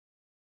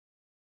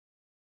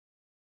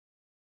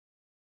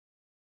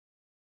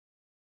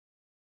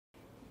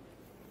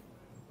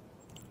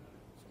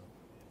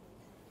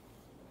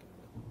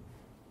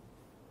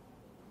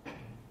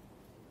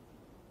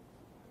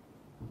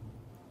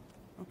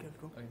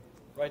Okay.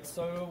 Right,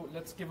 so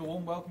let's give a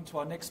warm welcome to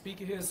our next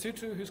speaker here,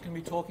 Sutu, who's going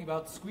to be talking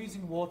about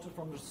squeezing water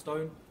from the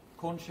stone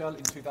KornShell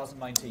in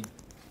 2019.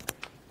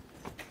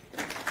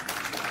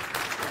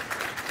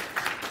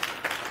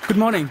 Good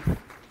morning.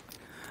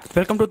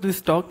 Welcome to this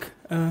talk.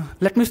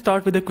 Let me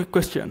start with a quick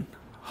question.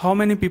 How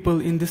many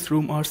people in this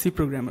room are C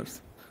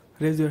programmers?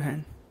 Raise your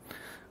hand.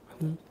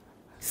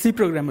 C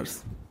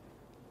programmers.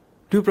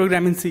 Do you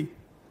program in C?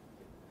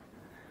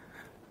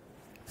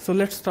 So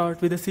let's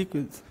start with a C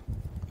quiz.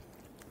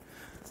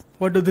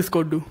 What does this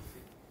code do?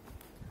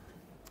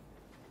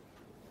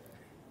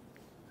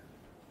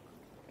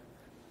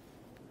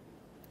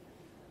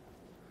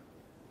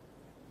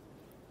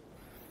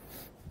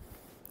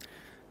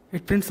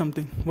 It prints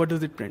something. What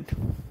does it print?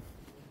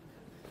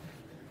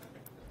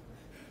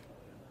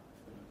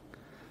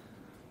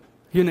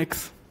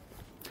 Unix.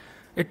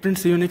 It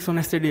prints Unix on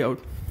std out.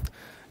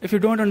 If you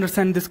don't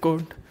understand this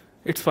code,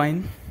 it's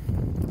fine.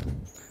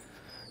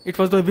 It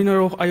was the winner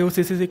of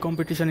IOCCC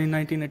competition in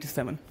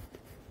 1987.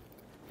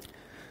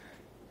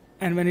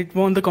 And when it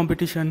won the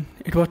competition,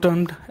 it was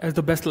termed as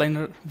the best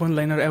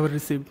one-liner ever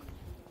received.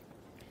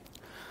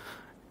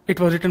 It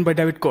was written by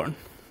David Korn.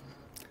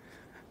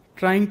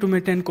 Trying to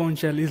maintain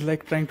KornShell is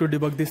like trying to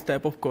debug this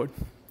type of code.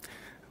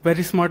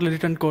 Very smartly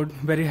written code,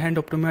 very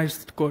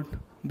hand-optimized code,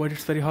 but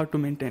it's very hard to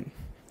maintain.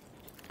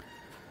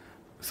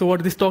 So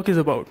what this talk is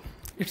about?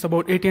 It's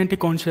about AT&T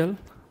KornShell.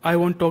 I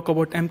won't talk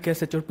about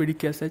MKSH or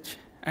PDKSH,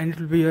 and it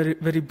will be a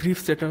very brief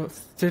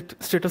status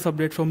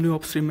update from new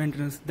upstream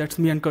maintenance. That's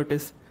me and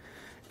Curtis.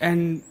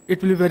 And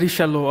it will be very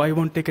shallow. I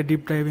won't take a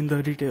deep dive in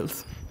the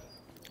details.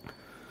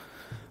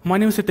 My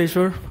name is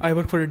Siteshwar. I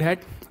work for Red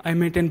Hat. I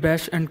maintain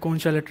Bash and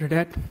KornShell at Red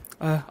Hat.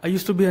 I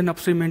used to be an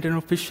upstream maintainer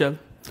of FishShell,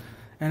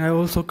 and I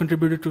also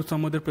contributed to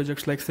some other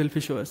projects like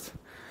Sailfish OS.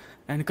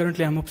 And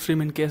currently I'm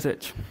upstream in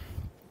KSH.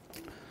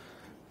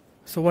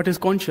 So what is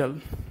KornShell?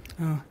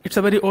 It's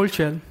a very old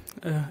shell.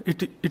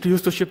 It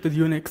used to ship with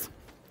Unix,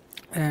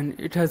 and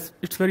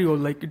it's very old.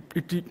 Like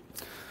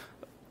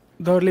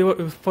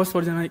the first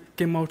version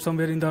came out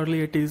somewhere in the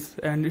early 80s,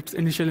 and its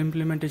initial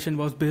implementation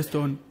was based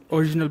on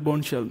original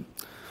Bourne shell.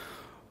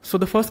 So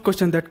the first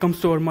question that comes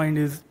to our mind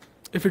is,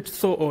 if it's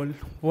so old,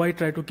 why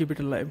try to keep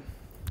it alive?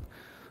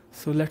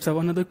 So let's have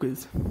another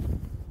quiz.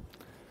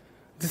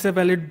 This is a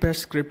valid Bash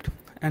script,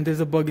 and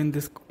there's a bug in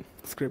this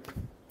script.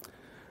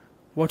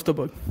 What's the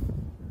bug?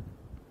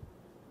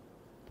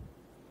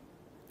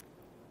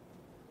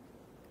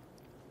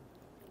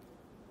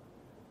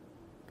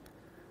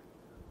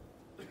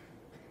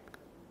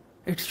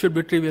 It should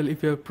be trivial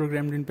if you have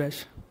programmed in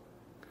Bash.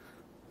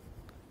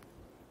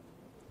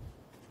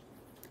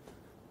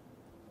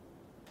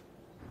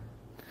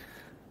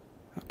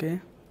 Okay.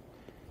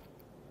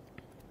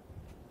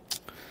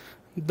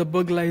 The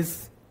bug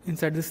lies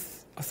inside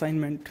this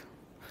assignment.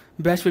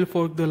 Bash will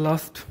fork the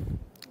last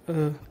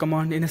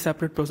command in a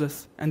separate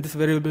process, and this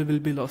variable will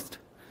be lost.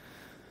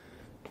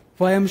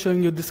 Why I'm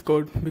showing you this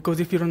code?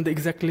 Because if you run the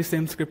exactly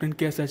same script in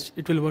KSH,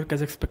 it will work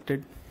as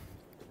expected.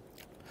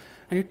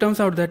 And it turns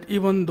out that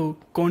even though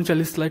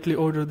KornShell is slightly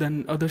older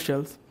than other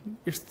shells,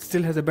 it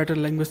still has a better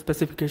language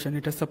specification.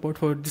 It has support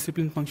for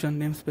discipline function,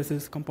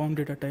 namespaces, compound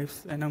data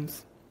types,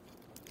 enums.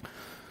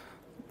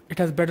 It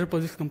has better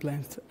POSIX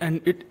compliance,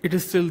 and it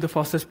is still the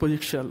fastest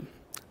POSIX shell.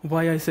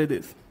 Why I say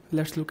this?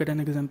 Let's look at an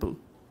example.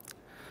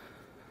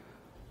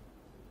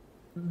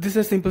 This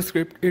is a simple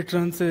script. It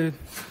runs a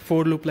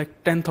for loop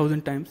like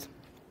 10,000 times,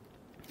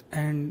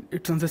 and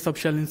it runs a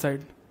subshell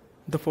inside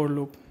the for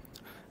loop.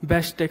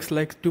 Bash takes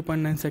like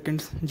 2.9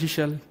 seconds,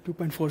 G-shell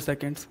 2.4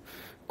 seconds,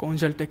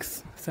 KornShell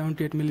takes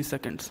 78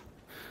 milliseconds.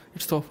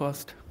 It's so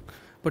fast,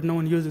 but no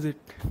one uses it.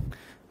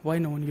 Why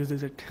no one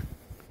uses it?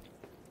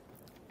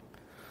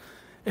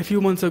 A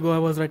few months ago, I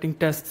was writing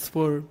tests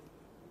for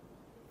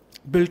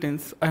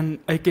built-ins, and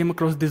I came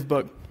across this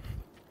bug.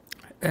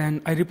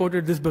 And I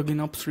reported this bug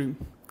in upstream.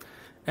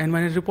 And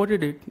when I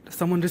reported it,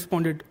 someone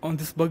responded on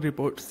this bug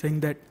report saying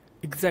that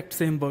exact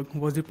same bug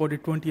was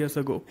reported 20 years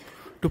ago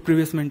to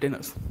previous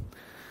maintainers.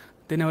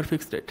 They never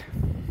fixed it.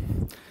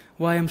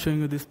 Why I'm showing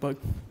you this bug?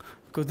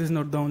 Because this is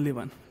not the only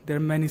one. There are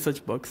many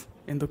such bugs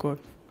in the code.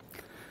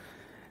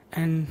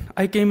 And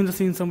I came in the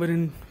scene somewhere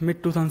in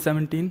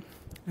mid-2017,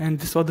 and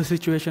this was the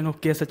situation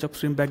of KSH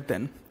upstream back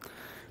then.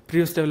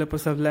 Previous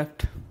developers have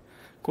left.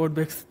 Code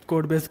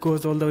base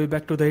goes all the way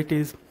back to the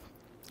 80s.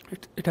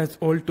 It has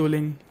old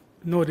tooling,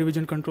 no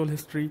revision control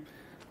history,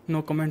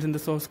 no comments in the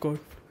source code,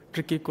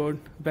 tricky code,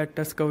 bad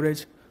test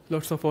coverage,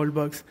 lots of old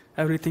bugs.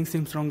 Everything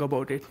seems wrong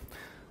about it.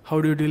 How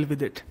do you deal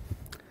with it?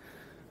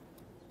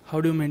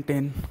 How do you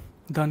maintain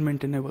the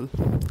unmaintainable?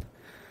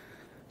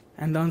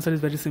 And the answer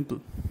is very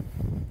simple.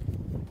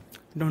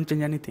 Don't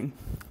change anything.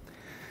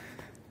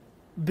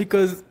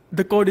 Because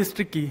the code is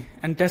tricky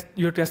and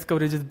your test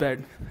coverage is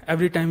bad.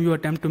 Every time you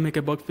attempt to make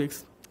a bug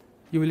fix,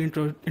 you will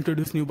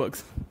introduce new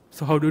bugs.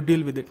 So how do you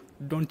deal with it?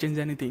 Don't change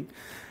anything.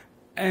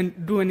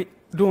 And do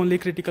only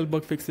critical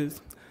bug fixes.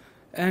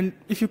 And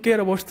if you care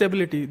about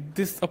stability,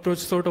 this approach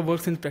sort of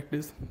works in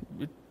practice.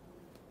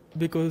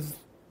 Because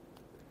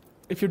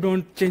if you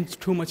don't change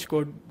too much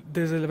code,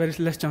 there's a very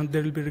less chance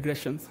there will be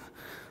regressions.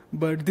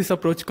 But this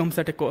approach comes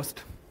at a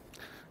cost.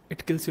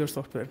 It kills your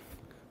software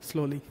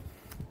slowly.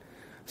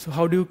 So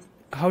how do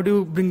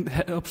you bring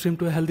upstream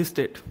to a healthy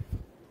state?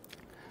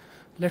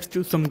 Let's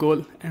choose some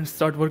goal and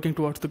start working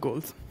towards the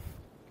goals.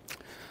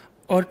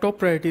 Our top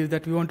priority is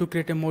that we want to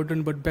create a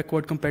modern but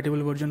backward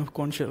compatible version of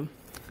KornShell.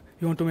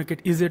 We want to make it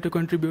easier to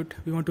contribute.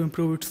 We want to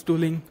improve its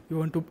tooling. We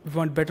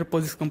want better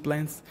POSIX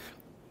compliance.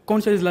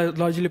 KornShell is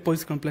largely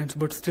POSIX compliance,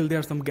 but still there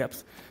are some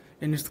gaps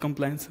in its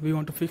compliance. We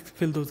want to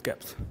fill those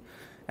gaps.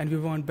 And we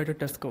want better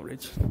test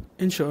coverage.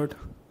 In short,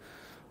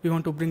 we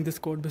want to bring this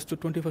code base to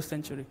 21st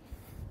century.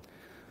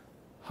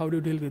 How do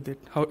you deal with it?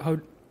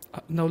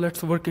 Now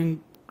let's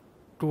working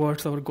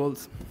towards our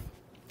goals.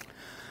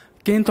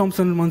 Kane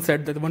Thompson once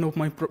said that one of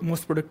my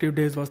most productive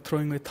days was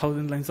throwing away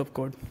 1,000 lines of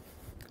code.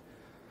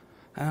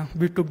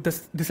 We took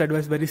this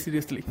advice very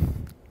seriously.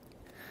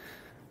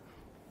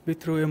 We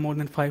threw away more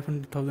than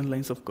 500,000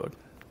 lines of code.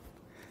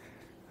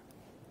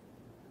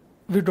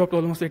 We dropped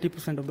almost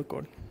 80% of the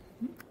code.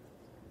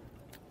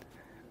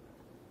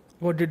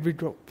 What did we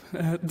drop?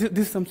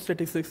 This is some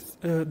statistics.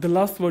 The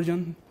last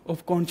version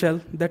of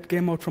KornShell that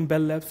came out from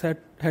Bell Labs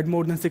had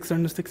more than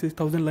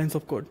 660,000 lines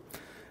of code.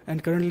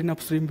 And currently in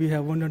upstream, we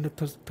have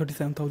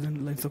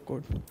 137,000 lines of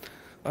code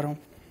around.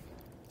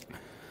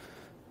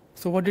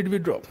 So what did we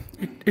drop?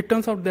 It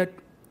turns out that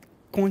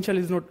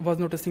KornShell was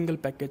not a single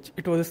package.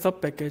 It was a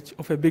sub-package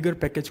of a bigger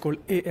package called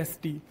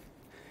AST.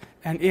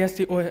 And AST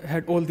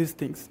had all these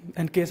things.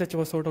 And KSH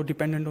was sort of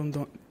dependent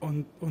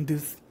on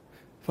these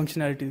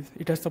functionalities.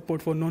 It has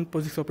support for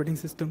non-POSIX operating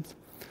systems.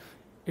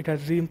 It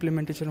has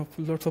re-implementation of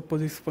lots of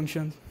POSIX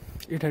functions.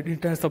 It had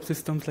entire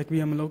subsystems like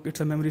VMLOC. It's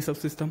a memory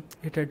subsystem.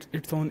 It had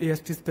its own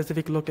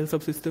AST-specific local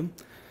subsystem.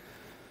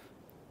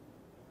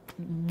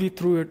 We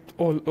threw it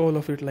all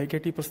of it, like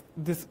 80%.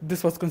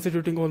 This was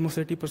constituting almost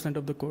 80%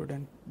 of the code,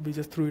 and we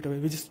just threw it away.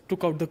 We just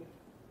took out the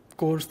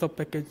core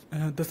subpackage,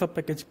 the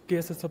subpackage,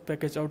 KSS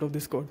subpackage out of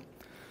this code.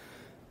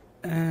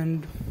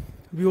 And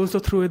we also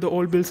threw away the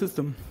old build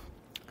system.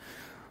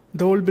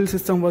 The old build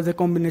system was a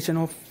combination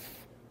of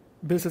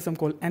build system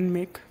called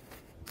nmake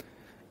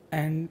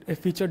and a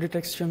feature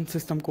detection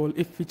system called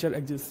if feature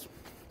exists.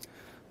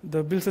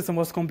 The build system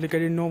was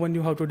complicated. No one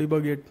knew how to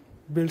debug it.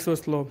 Builds were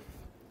slow.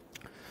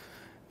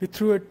 We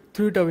threw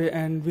it away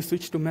and we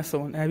switched to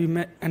Meson,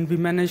 and we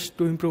managed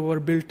to improve our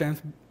build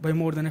times by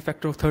more than a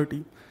factor of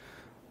 30.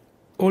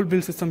 Old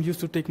build system used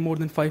to take more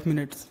than 5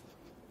 minutes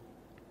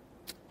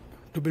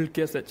to build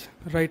KSH.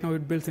 Right now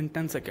it builds in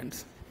 10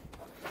 seconds.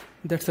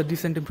 That's a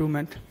decent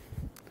improvement.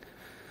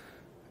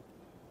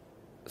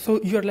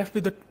 So you are left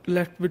with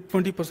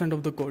 20%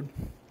 of the code.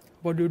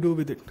 What do you do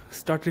with it?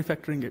 Start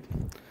refactoring it.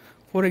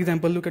 For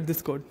example, look at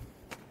this code.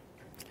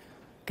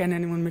 Can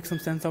anyone make some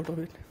sense out of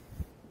it?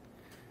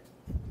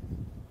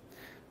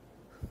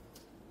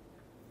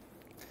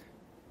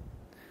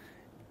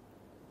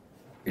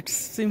 It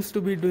seems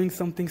to be doing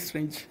something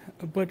strange,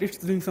 but it's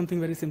doing something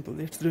very simple.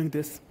 It's doing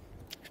this.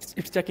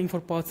 It's checking for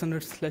paths under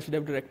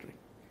 /dev directory.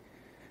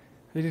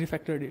 We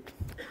refactored it.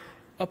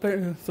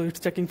 So it's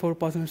checking for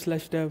paths under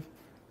 /dev,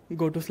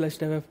 go to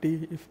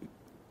 /devft,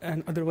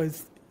 and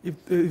otherwise,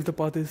 if the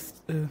path is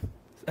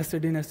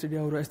std in std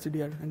or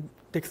stdr, and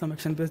take some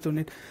action based on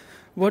it.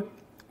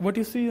 What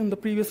you see on the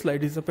previous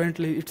slide is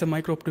apparently it's a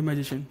micro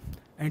optimization,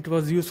 and it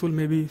was useful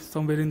maybe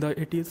somewhere in the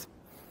 80s.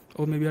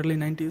 Or maybe early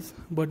 90s,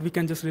 but we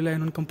can just rely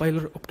on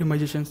compiler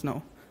optimizations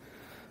now.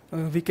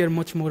 We care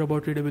much more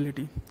about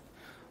readability.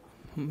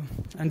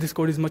 And this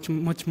code is much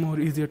more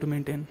easier to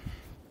maintain.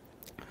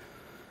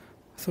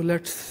 So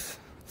this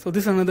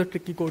is another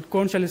tricky code.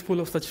 KornShell is full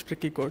of such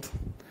tricky codes.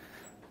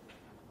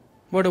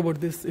 What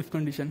about this if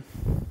condition?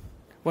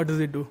 What does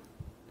it do?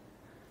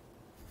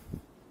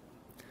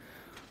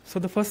 So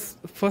the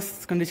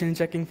first condition is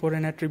checking for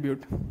an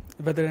attribute,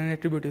 whether an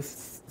attribute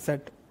is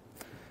set.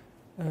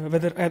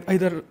 Whether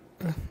either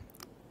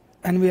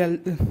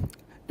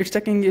it's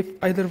checking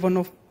if either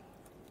NV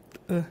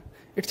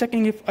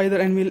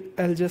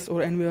LJS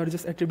or NV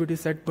RJS attribute is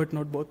set, but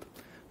not both.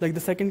 Like the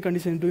second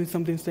condition is doing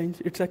something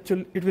strange.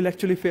 It will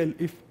actually fail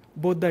if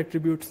both the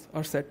attributes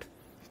are set.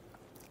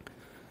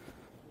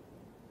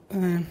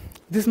 This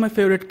is my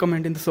favorite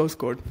comment in the source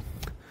code.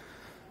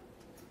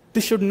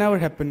 This should never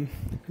happen,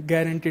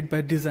 guaranteed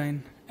by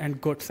design and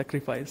God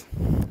sacrifice.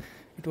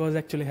 It was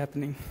actually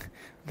happening.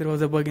 There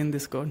was a bug in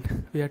this code.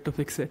 We had to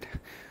fix it.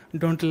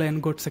 Don't rely on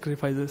God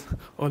sacrifices.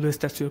 Always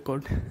test your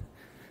code.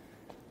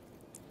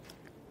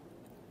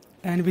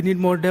 And we need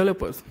more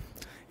developers.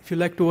 If you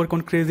like to work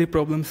on crazy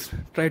problems,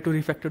 try to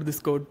refactor this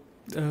code.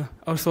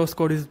 Our source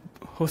code is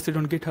hosted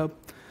on GitHub.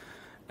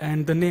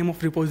 And the name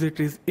of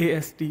repository is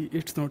AST.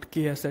 It's not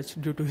KSH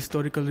due to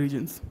historical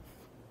regions.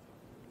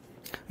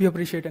 We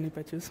appreciate any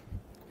patches.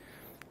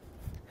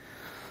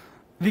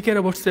 We care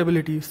about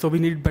stability, so we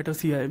need better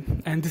CI.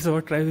 And this is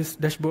our Travis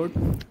dashboard.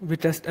 We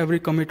test every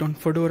commit on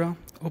Fedora,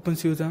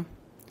 OpenSUSE,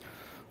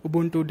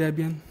 Ubuntu,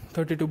 Debian,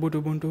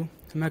 32-bit Ubuntu,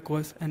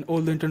 macOS, and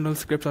all the internal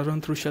scripts are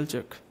run through shell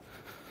check.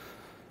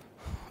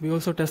 We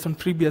also test on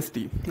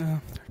FreeBSD.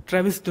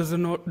 Travis does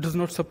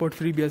not support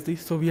FreeBSD,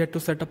 so we had to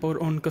set up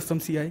our own custom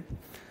CI.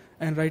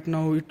 And right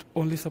now it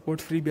only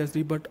supports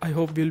FreeBSD, but I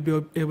hope we'll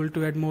be able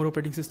to add more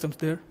operating systems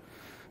there,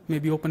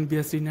 maybe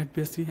OpenBSD,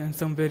 NetBSD, and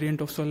some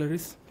variant of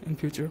Solaris in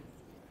future.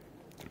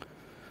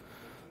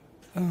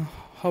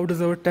 How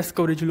does our test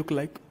coverage look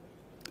like?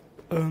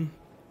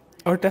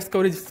 Our test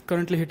coverage is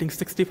currently hitting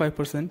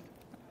 65%.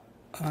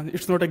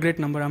 It's not a great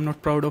number, I'm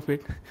not proud of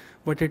it,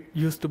 but it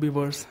used to be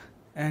worse.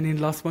 And in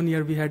last 1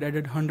 year, we had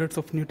added hundreds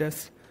of new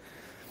tests.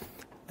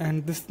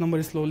 And this number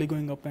is slowly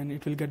going up, and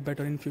it will get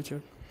better in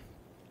future.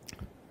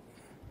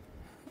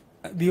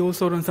 We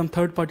also run some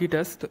third-party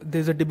tests.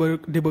 There's a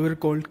debugger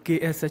called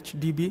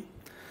KSHDB,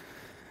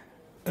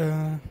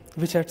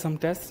 which had some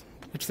tests.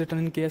 It's written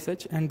in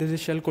KSH, and there's a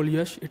shell called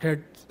Yash. It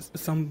had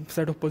some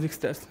set of POSIX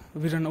tests.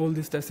 We run all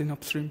these tests in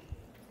upstream.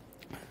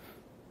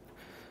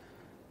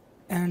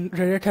 And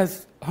Red Hat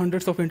has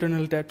hundreds of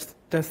internal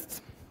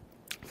tests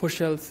for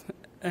shells,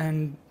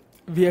 and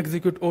we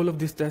execute all of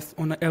these tests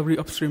on every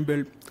upstream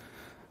build.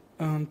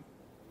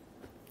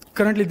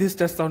 Currently, these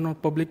tests are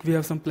not public. We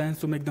have some plans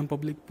to make them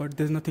public, but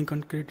there's nothing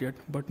concrete yet,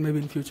 but maybe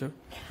in future.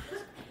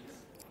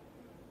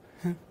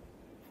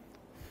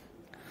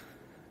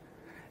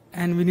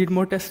 And we need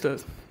more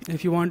testers.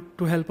 If you want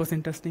to help us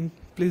in testing,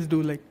 please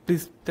do.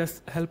 Please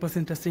help us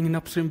in testing in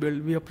upstream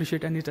build. We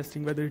appreciate any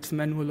testing, whether it's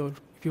manual or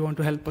if you want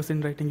to help us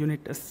in writing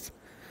unit tests.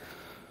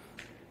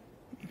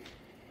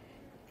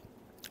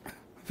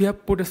 We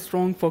have put a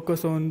strong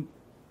focus on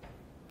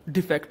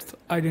defects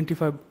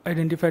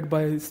identified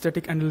by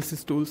static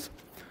analysis tools.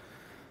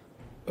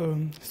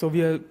 So we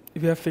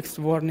have fixed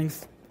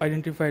warnings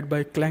identified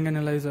by Clang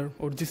Analyzer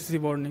or GCC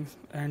warnings,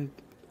 and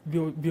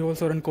we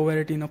also run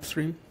covariety in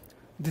upstream.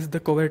 This is the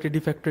covariety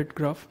defect rate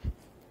graph.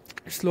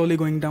 It's slowly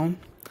going down.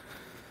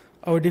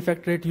 Our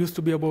defect rate used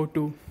to be about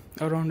 2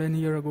 around a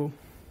year ago,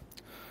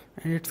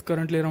 and it's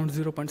currently around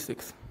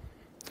 0.6.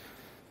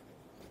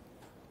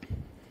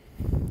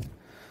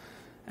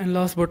 And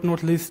last but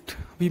not least,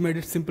 we made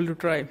it simple to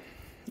try.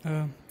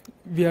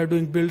 We are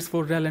doing builds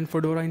for RHEL and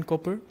Fedora in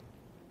Copper.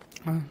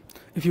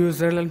 If you use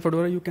RHEL and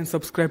Fedora, you can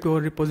subscribe to our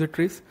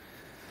repositories.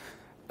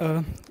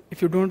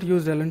 If you don't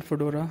use RHEL and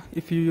Fedora,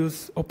 if you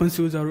use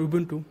OpenSUSE or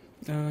Ubuntu,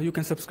 you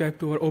can subscribe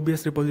to our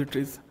OBS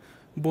repositories.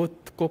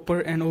 Both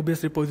Copper and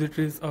OBS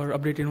repositories are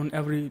updated on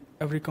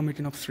every commit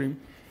in upstream.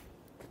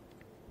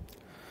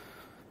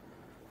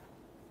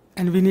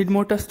 And we need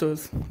more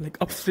testers.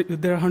 Upstream,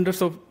 there are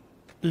hundreds of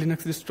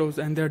Linux distros,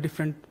 and there are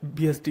different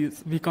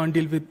BSDs. We can't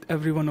deal with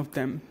every one of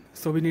them,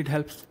 so we need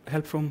help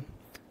from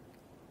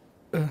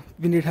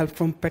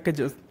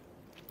packages.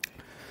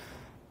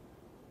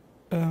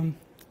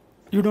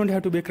 You don't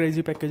have to be a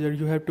crazy packager.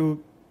 You have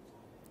to.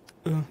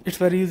 It's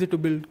very easy to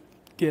build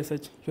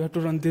KSH. You have to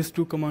run these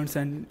 2 commands,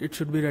 and it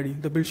should be ready.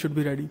 The build should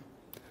be ready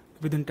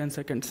within 10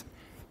 seconds.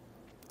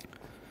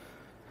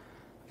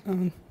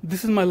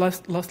 This is my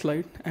last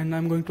slide, and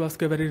I'm going to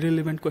ask a very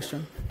relevant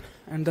question.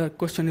 And the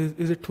question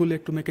is it too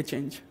late to make a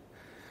change?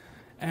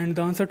 And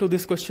the answer to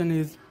this question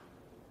is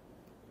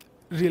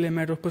really a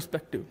matter of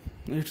perspective.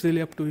 It's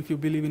really up to if you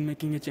believe in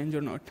making a change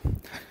or not.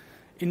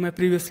 In my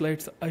previous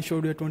slides, I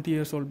showed you a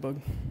 20-year-old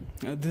bug.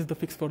 This is the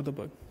fix for the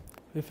bug.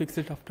 We fixed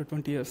it after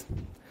 20 years.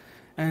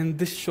 And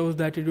this shows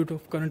the attitude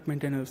of current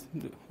maintainers.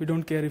 We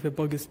don't care if a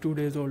bug is 2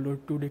 days old or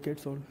 2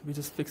 decades old. We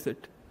just fix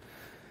it.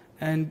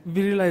 And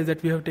we realize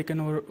that we have taken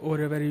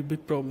over a very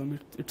big problem.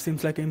 It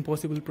seems like an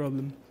impossible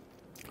problem.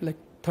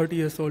 30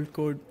 years old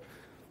code,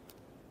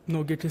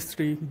 no Git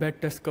history,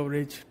 bad test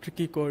coverage,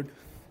 tricky code,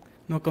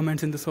 no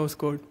comments in the source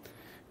code.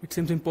 It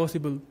seems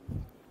impossible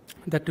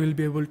that we will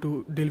be able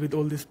to deal with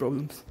all these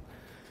problems.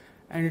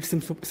 And it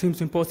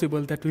seems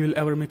impossible that we will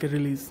ever make a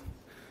release.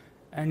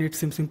 And it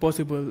seems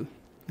impossible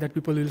that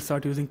people will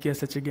start using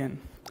KSH again.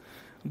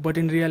 But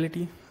in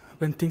reality,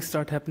 when things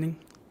start happening,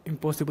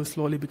 impossible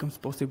slowly becomes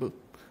possible.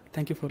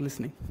 Thank you for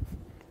listening.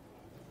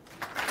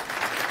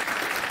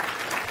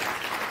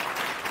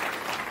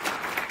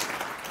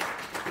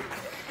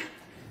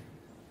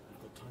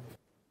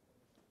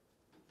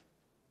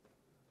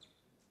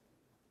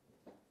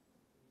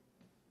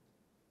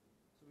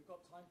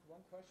 Time for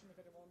one question if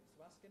anyone wants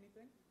to ask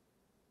anything.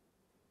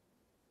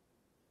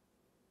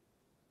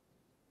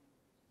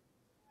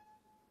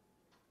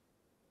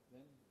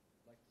 Then,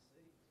 like to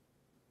say,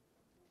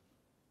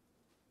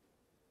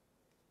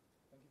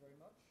 thank you very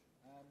much,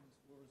 and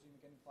we'll resume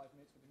again in 5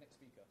 minutes with the next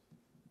speaker.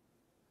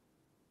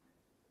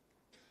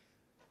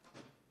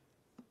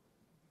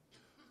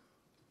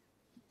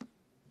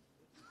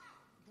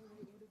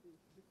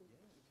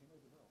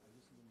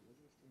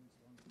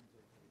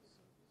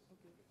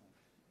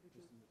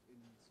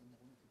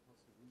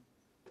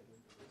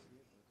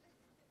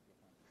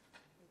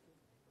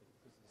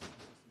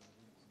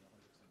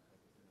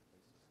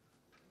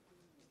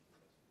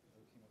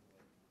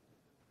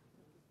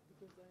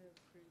 Because I have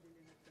trained in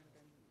Linux and